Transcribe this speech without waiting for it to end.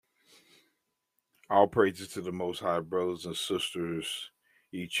All praises to the Most High, brothers and sisters,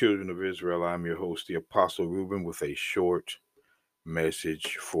 ye children of Israel. I'm your host, the Apostle Reuben, with a short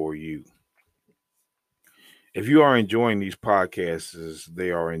message for you. If you are enjoying these podcasts, as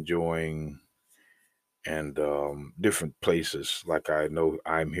they are enjoying and different places, like I know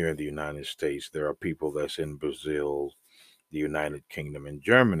I'm here in the United States, there are people that's in Brazil, the United Kingdom, and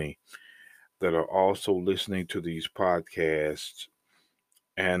Germany that are also listening to these podcasts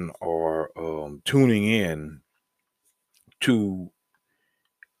and are tuning in to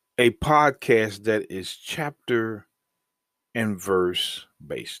a podcast that is chapter and verse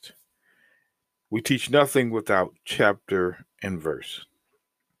based. We teach nothing without chapter and verse.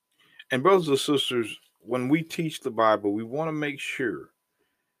 And brothers and sisters, when we teach the Bible, we want to make sure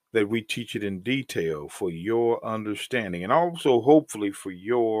that we teach it in detail for your understanding and also hopefully for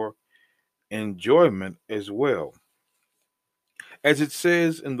your enjoyment as well. As it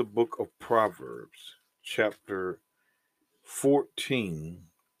says in the book of Proverbs, chapter 14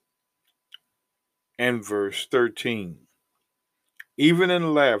 and verse 13. Even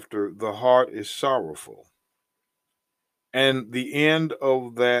in laughter, the heart is sorrowful, and the end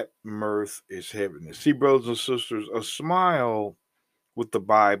of that mirth is heaviness. See, brothers and sisters, a smile with the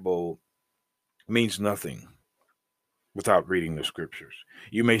Bible means nothing without reading the scriptures.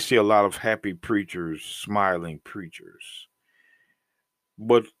 You may see a lot of happy preachers, smiling preachers,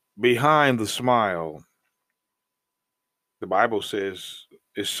 but behind the smile, the Bible says,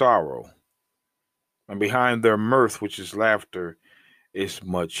 is sorrow. And behind their mirth, which is laughter, is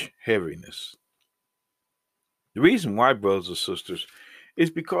much heaviness. The reason why, brothers and sisters,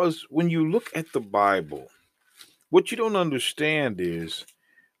 is because when you look at the Bible, what you don't understand is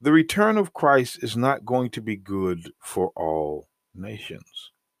the return of Christ is not going to be good for all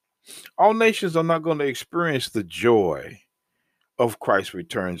nations. All nations are not going to experience the joy of Christ's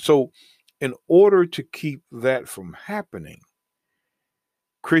return. So, in order to keep that from happening,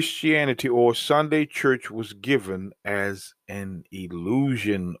 Christianity or Sunday church was given as an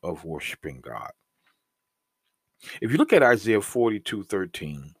illusion of worshiping God. If you look at Isaiah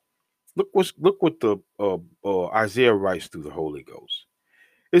 42:13, look what the Isaiah writes through the Holy Ghost.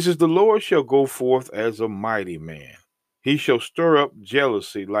 It says, "The Lord shall go forth as a mighty man. He shall stir up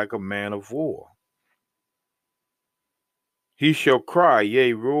jealousy like a man of war. He shall cry,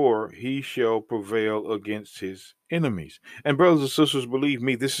 yea, roar. He shall prevail against his enemies." And brothers and sisters, believe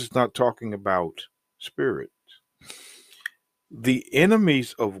me, this is not talking about spirits. The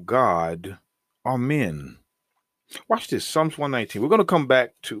enemies of God are men. Watch this, Psalms 119. We're going to come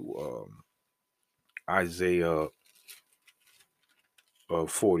back to Isaiah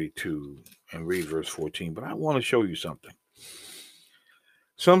 42 and read verse 14, but I want to show you something.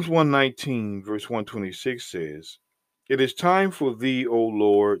 Psalms 119, verse 126 says, "It is time for thee, O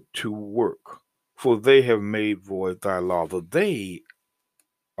Lord, to work, for they have made void thy law." The they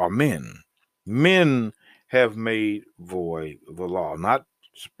are men. Men have made void the law, not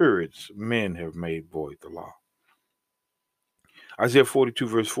spirits. Men have made void the law. Isaiah 42,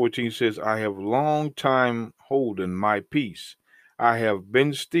 verse 14 says, "I have long time holden my peace. I have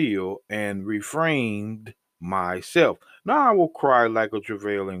been still and refrained myself. Now I will cry like a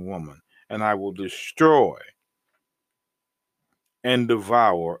travailing woman, and I will destroy and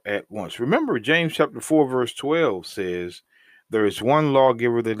devour at once." Remember, James chapter 4, verse 12 says, "There is one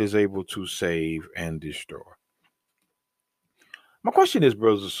lawgiver that is able to save and destroy." My question is,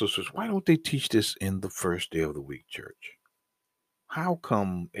 brothers and sisters, why don't they teach this in the first day of the week, church? How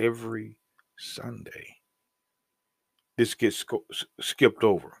come every Sunday this gets skipped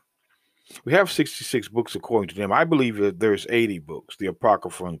over? We have 66 books according to them. I believe that there's 80 books, the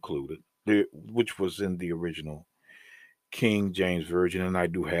Apocrypha included, which was in the original King James Version, and I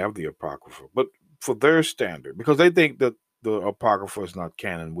do have the Apocrypha. But for their standard, because they think that the Apocrypha is not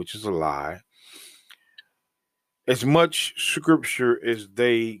canon, which is a lie, as much scripture as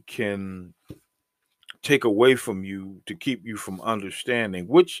they can take away from you to keep you from understanding,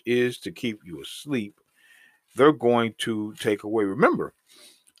 which is to keep you asleep, they're going to take away. Remember,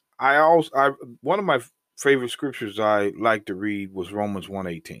 one of my favorite scriptures I like to read was Romans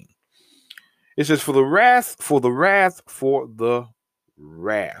 1:18. It says, "For the wrath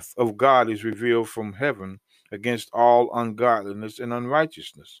of God is revealed from heaven against all ungodliness and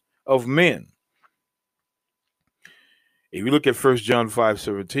unrighteousness of men." If you look at 1 John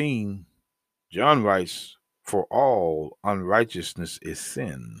 5:17, John writes, "For all unrighteousness is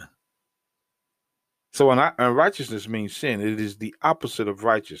sin." So unrighteousness means sin. It is the opposite of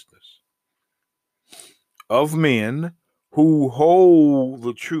righteousness. Of men who hold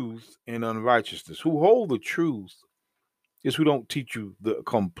the truth in unrighteousness. Who hold the truth is who don't teach you the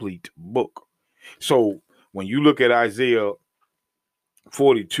complete book. So when you look at Isaiah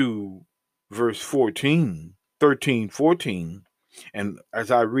 42, verse 14, 13, 14, and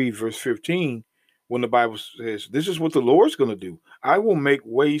as I read verse 15, when the Bible says, this is what the Lord's going to do. I will make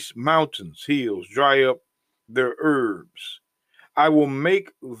waste mountains, hills, dry up their herbs. I will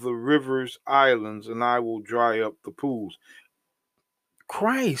make the rivers islands, and I will dry up the pools.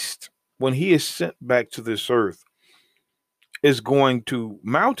 Christ, when he is sent back to this earth, is going to,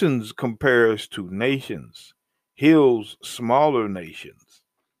 mountains compares to nations, hills, smaller nations.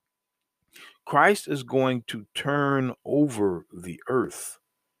 Christ is going to turn over the earth.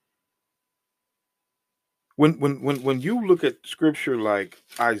 When you look at scripture like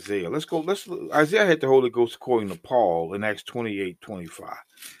Isaiah, Isaiah had the Holy Ghost according to Paul in Acts 28:25.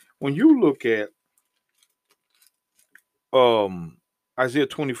 When you look at Isaiah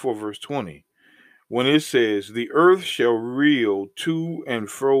 24, verse 20, when it says, the earth shall reel to and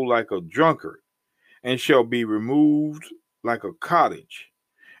fro like a drunkard, and shall be removed like a cottage,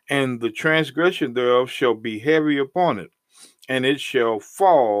 and the transgression thereof shall be heavy upon it, and it shall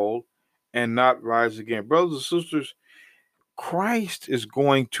fall and not rise again. Brothers and sisters, Christ is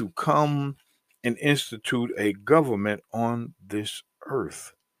going to come and institute a government on this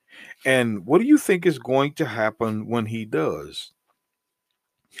earth. And what do you think is going to happen when he does?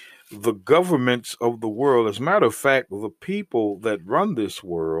 The governments of the world, as a matter of fact, the people that run this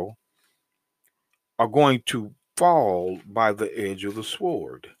world are going to fall by the edge of the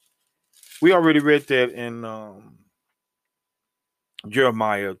sword. We already read that in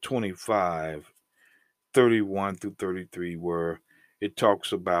Jeremiah 25, 31 through 33, where it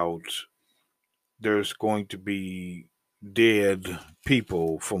talks about there's going to be dead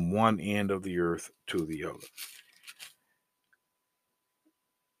people from one end of the earth to the other.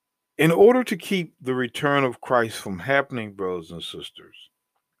 In order to keep the return of Christ from happening, brothers and sisters,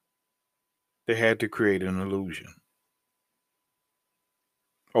 they had to create an illusion.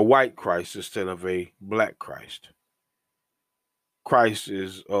 A white Christ instead of a black Christ. Christ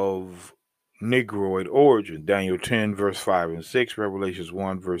is of Negroid origin. Daniel 10, verse 5 and 6, Revelations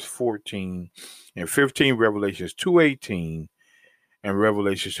 1, verse 14 and 15, Revelations 2:18, and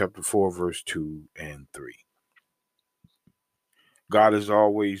Revelation chapter 4, verse 2 and 3. God has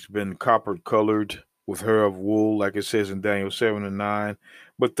always been copper colored with hair of wool, like it says in Daniel 7 and 9,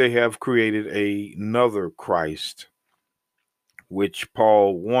 but they have created another Christ, which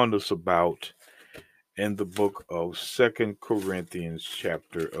Paul warned us about in the book of 2 Corinthians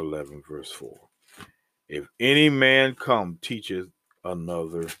chapter 11, verse 4. If any man come teacheth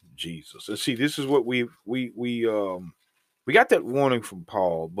another Jesus. And see, this is what we got that warning from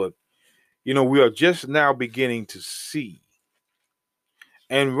Paul, but we are just now beginning to see.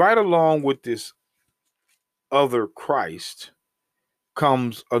 And right along with this other Christ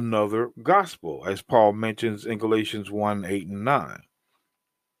comes another gospel, as Paul mentions in Galatians 1, 8 and 9.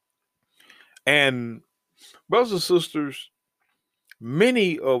 And brothers and sisters,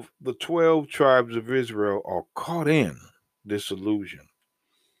 many of the 12 tribes of Israel are caught in this illusion.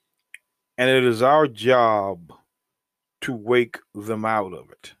 And it is our job to wake them out of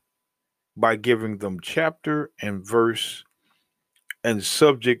it by giving them chapter and verse and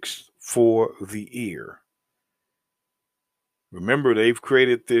subjects for the ear. Remember, they've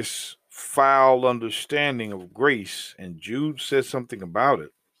created this foul understanding of grace, and Jude says something about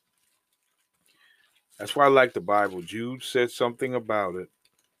it. That's why I like the Bible. Jude said something about it.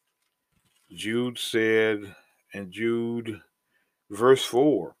 Jude said in Jude, verse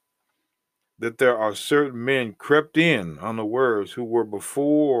 4, that there are certain men crept in unawares who were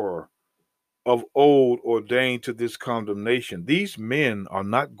before of old ordained to this condemnation. These men are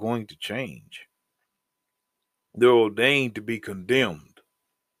not going to change. They're ordained to be condemned.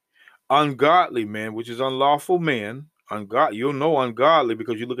 Ungodly men, which is unlawful men, you'll know ungodly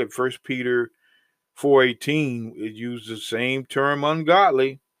because you look at 1 Peter 4:18, it uses the same term,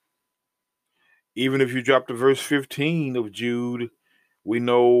 ungodly. Even if you drop to verse 15 of Jude, we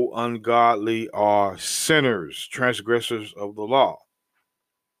know ungodly are sinners, transgressors of the law.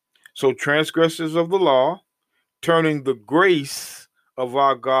 So transgressors of the law, turning the grace of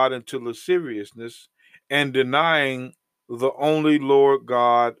our God into lasciviousness and denying the only Lord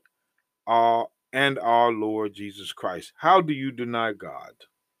God and our Lord Jesus Christ. How do you deny God?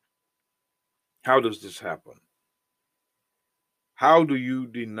 How does this happen? How do you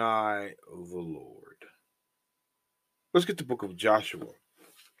deny the Lord? Let's get the book of Joshua.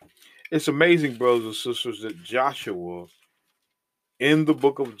 It's amazing, brothers and sisters, that Joshua, in the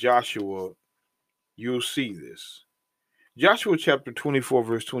book of Joshua, you'll see this. Joshua chapter 24,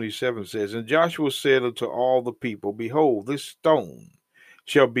 verse 27 says, and Joshua said unto all the people, behold, this stone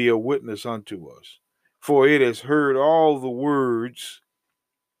shall be a witness unto us. For it has heard all the words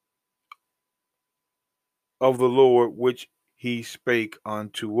of the Lord which he spake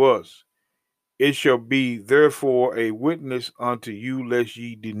unto us. It shall be therefore a witness unto you, lest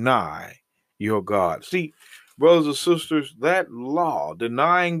ye deny your God. See, brothers and sisters, that law,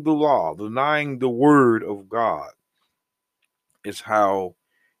 denying the word of God, is how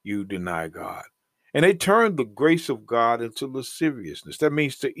you deny God. And they turned the grace of God into lasciviousness. That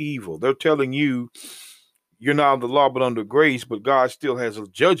means to evil. They're telling you you're not under the law but under grace, but God still has a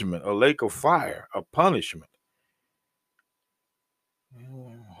judgment, a lake of fire, a punishment.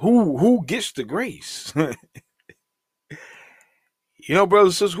 Who gets the grace? You know,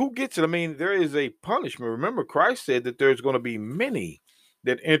 brothers and sisters, who gets it? I mean, there is a punishment. Remember, Christ said that there's going to be many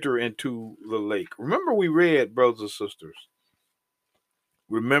that enter into the lake. Remember, we read, brothers and sisters,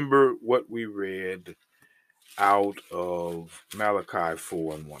 remember what we read out of Malachi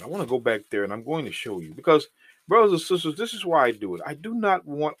 4 and 1. I want to go back there and I'm going to show you because, brothers and sisters, this is why I do it. I do not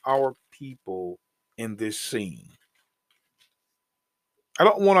want our people in this scene. I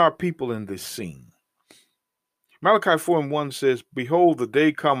don't want our people in this scene. Malachi 4 and 1 says, Behold, the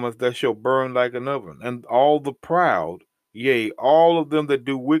day cometh that shall burn like an oven, and all the proud, yea, all of them that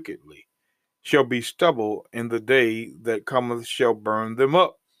do wickedly, shall be stubble in the day that cometh shall burn them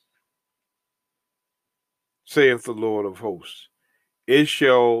up, saith the Lord of hosts. It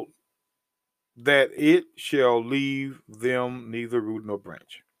shall leave them neither root nor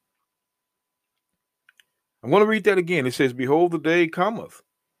branch. I'm going to read that again. It says, Behold, the day cometh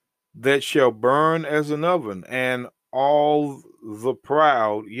that shall burn as an oven, and all the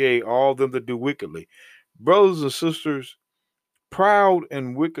proud, yea, all them that do wickedly. Brothers and sisters, proud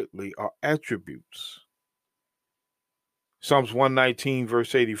and wickedly are attributes. Psalms 119,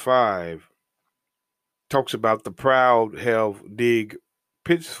 verse 85, talks about the proud have dig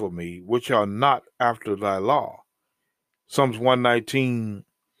pits for me, which are not after thy law. Psalms 119,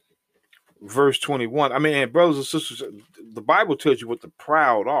 verse 21. I mean, brothers and sisters, the Bible tells you what the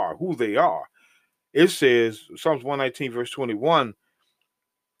proud are, who they are. It says, Psalms 119, verse 21,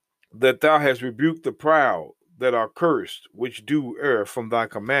 that thou hast rebuked the proud that are cursed, which do err from thy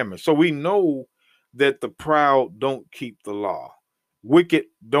commandments. So we know that the proud don't keep the law. Wicked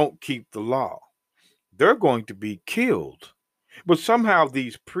don't keep the law. They're going to be killed. But somehow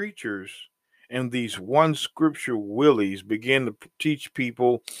these preachers and these one scripture willies begin to teach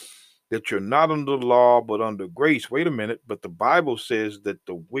people that you're not under the law but under grace. Wait a minute, but the Bible says that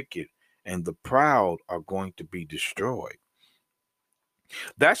the wicked and the proud are going to be destroyed.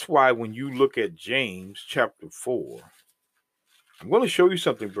 That's why when you look at James chapter 4, I'm going to show you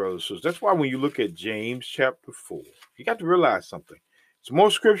something, brothers. So that's why when you look at James chapter 4, you got to realize something. It's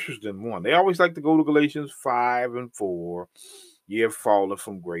more scriptures than one. They always like to go to Galatians 5 and 4. You have fallen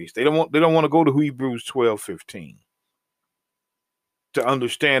from grace. They don't want to go to Hebrews 12:15 to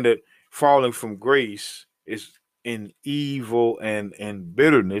understand that falling from grace is in evil and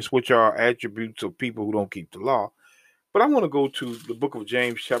bitterness, which are attributes of people who don't keep the law. But I want to go to the book of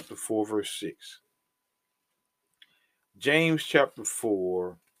James chapter 4, verse 6. James chapter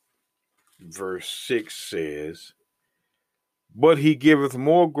 4, verse 6 says, But he giveth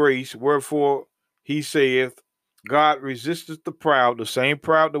more grace, wherefore he saith, God resisteth the proud, the same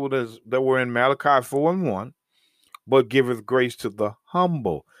proud that were in Malachi 4 and 1, but giveth grace to the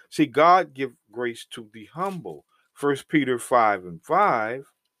humble. See, God give grace to the humble. 1 Peter 5 and 5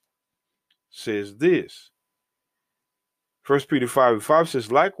 says this. 1 Peter 5 and 5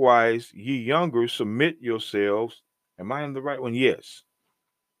 says, Likewise, ye younger, submit yourselves. Am I in the right one? Yes.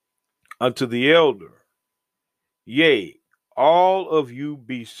 Unto the elder. Yea, all of you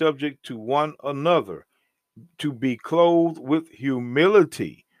be subject to one another, to be clothed with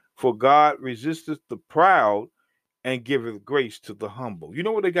humility. For God resisteth the proud and giveth grace to the humble. You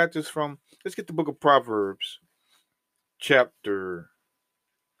know where they got this from? Let's get the book of Proverbs, chapter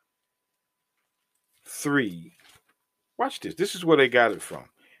 3. Watch this. This is where they got it from.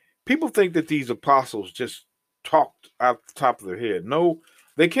 People think that these apostles just talked out the top of their head. No,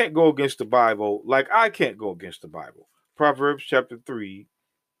 they can't go against the Bible like I can't go against the Bible. Proverbs chapter 3,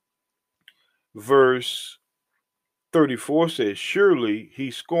 verse 34 says, Surely he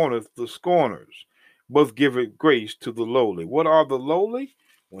scorneth the scorners, but giveth grace to the lowly. What are the lowly?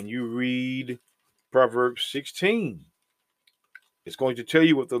 When you read Proverbs 16, it's going to tell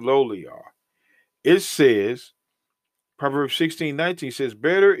you what the lowly are. It says, Proverbs 16:19 says,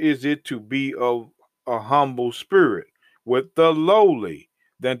 Better is it to be of a humble spirit with the lowly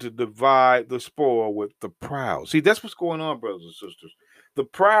than to divide the spoil with the proud. See, that's what's going on, brothers and sisters. The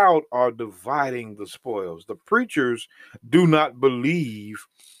proud are dividing the spoils. The preachers do not believe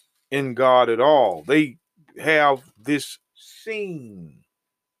in God at all. They have this scene,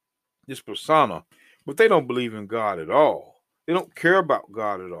 this persona, but they don't believe in God at all. They don't care about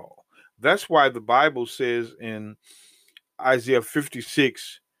God at all. That's why the Bible says in Isaiah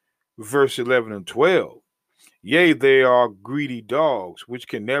 56, verse 11 and 12, yea, they are greedy dogs, which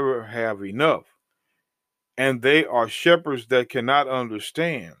can never have enough, and they are shepherds that cannot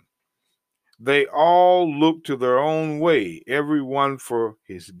understand. They all look to their own way, every one for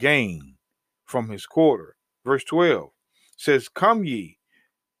his gain from his quarter. Verse 12 says, come ye,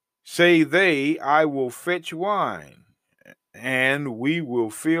 say they, I will fetch wine, and we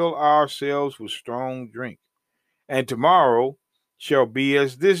will fill ourselves with strong drink. And tomorrow shall be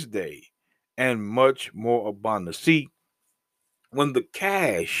as this day, and much more abundant. See, when the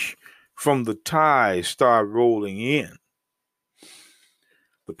cash from the tithes start rolling in,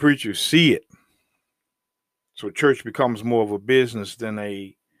 the preachers see it. So church becomes more of a business than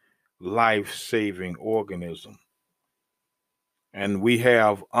a life-saving organism. And we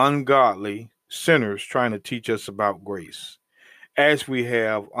have ungodly sinners trying to teach us about grace, as we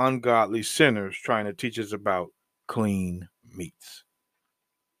have ungodly sinners trying to teach us about clean meats.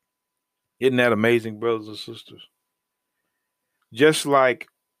 Isn't that amazing, brothers and sisters? Just like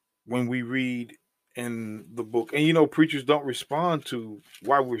when we read in the book, and preachers don't respond to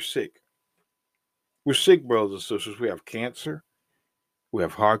why we're sick. We're sick, brothers and sisters. We have cancer. We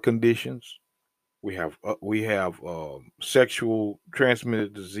have heart conditions. We have sexual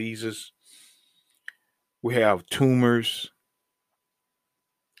transmitted diseases. We have tumors,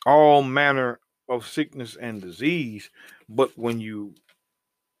 all manner of sickness and disease. But when your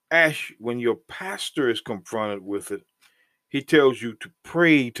pastor is confronted with it, he tells you to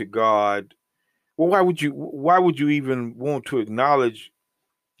pray to God. Well, why would you even want to acknowledge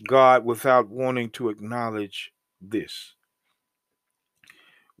God without wanting to acknowledge this?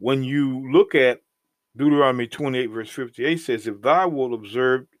 When you look at Deuteronomy 28, verse 58 says, if thou wilt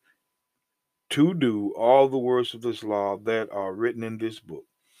observe to do all the words of this law that are written in this book,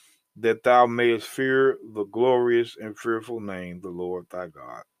 that thou mayest fear the glorious and fearful name, the Lord thy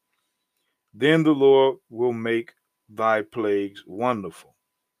God, then the Lord will make thy plagues wonderful.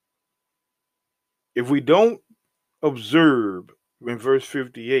 If we don't observe, in verse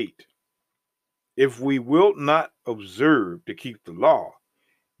 58, if we will not observe to keep the law,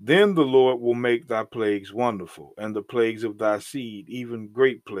 then the Lord will make thy plagues wonderful, and the plagues of thy seed, even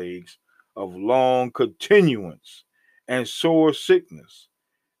great plagues of long continuance, and sore sickness,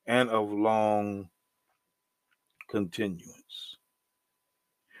 and of long continuance.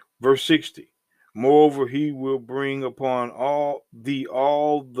 Verse 60. Moreover, he will bring upon all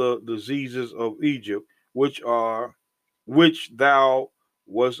the diseases of Egypt, which thou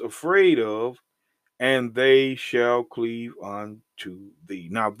was afraid of, and they shall cleave unto thee.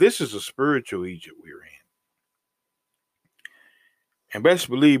 Now, this is a spiritual Egypt we're in. And best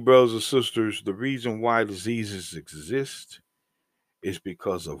believe, brothers and sisters, the reason why diseases exist is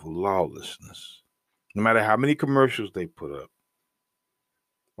because of lawlessness. No matter how many commercials they put up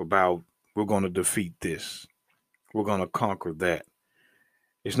about we're going to defeat this, we're going to conquer that,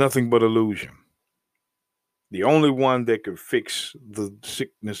 it's nothing but illusion. The only one that can fix the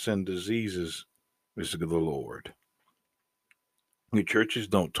sickness and diseases is the Lord. The churches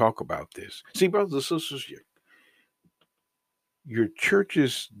don't talk about this. See, brothers and sisters, your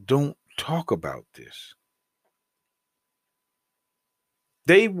churches don't talk about this.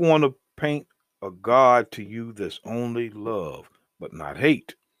 They want to paint a God to you that's only love, but not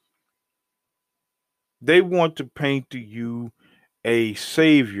hate. They want to paint to you a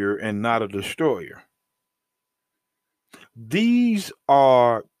savior and not a destroyer. These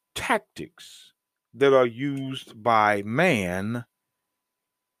are tactics that are used by man,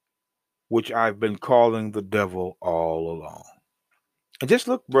 which I've been calling the devil all along. And just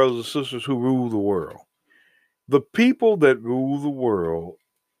look, brothers and sisters, who rule the world. The people that rule the world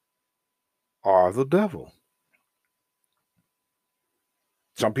are the devil.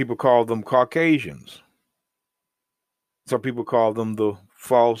 Some people call them Caucasians. Some people call them the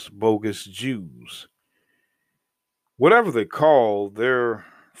false, bogus Jews. Whatever they call, their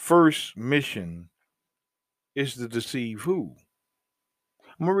first mission is to deceive who?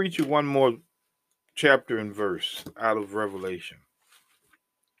 I'm going to read you one more chapter and verse out of Revelation.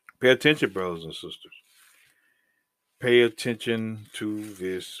 Pay attention, brothers and sisters. Pay attention to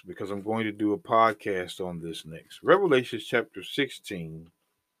this because I'm going to do a podcast on this next. Revelation chapter 16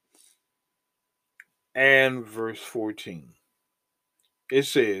 and verse 14. It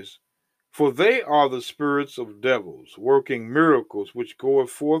says, For they are the spirits of devils, working miracles, which goeth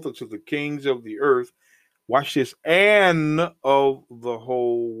forth unto the kings of the earth, watch this, and of the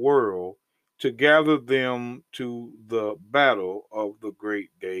whole world, to gather them to the battle of the great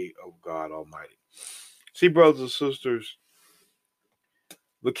day of God Almighty. See, brothers and sisters,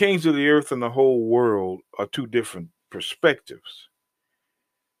 the kings of the earth and the whole world are two different perspectives.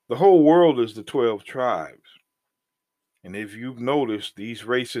 The whole world is the 12 tribes. And if you've noticed, these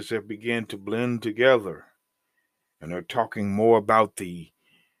races have begun to blend together. And they're talking more about the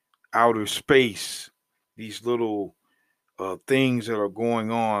outer space, these little things that are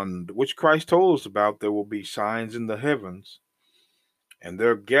going on, which Christ told us about. There will be signs in the heavens. And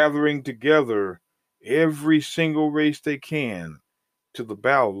they're gathering together every single race they can to the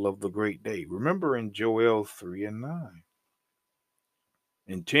battle of the great day. Remember in Joel 3 and 9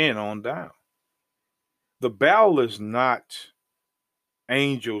 and 10 on down. The battle is not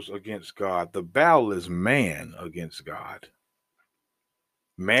angels against God. The battle is man against God.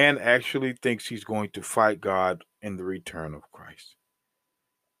 Man actually thinks he's going to fight God in the return of Christ.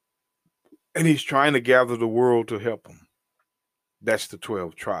 And he's trying to gather the world to help him. That's the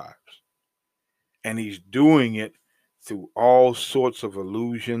 12 tribes. And he's doing it through all sorts of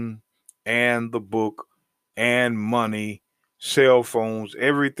illusion and the book and money, cell phones,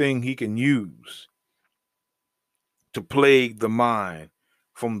 everything he can use to plague the mind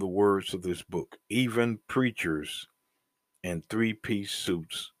from the words of this book. Even preachers in three-piece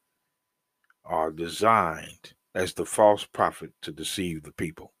suits are designed as the false prophet to deceive the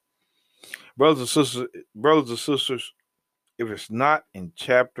people. Brothers and sisters, if it's not in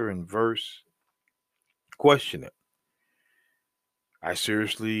chapter and verse, question it. I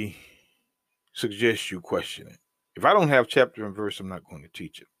seriously suggest you question it. If I don't have chapter and verse, I'm not going to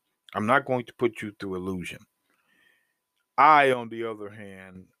teach it. I'm not going to put you through illusion. I, on the other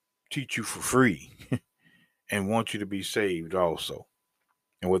hand, teach you for free and want you to be saved also.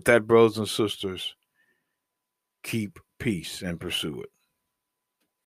 And with that, brothers and sisters, keep peace and pursue it.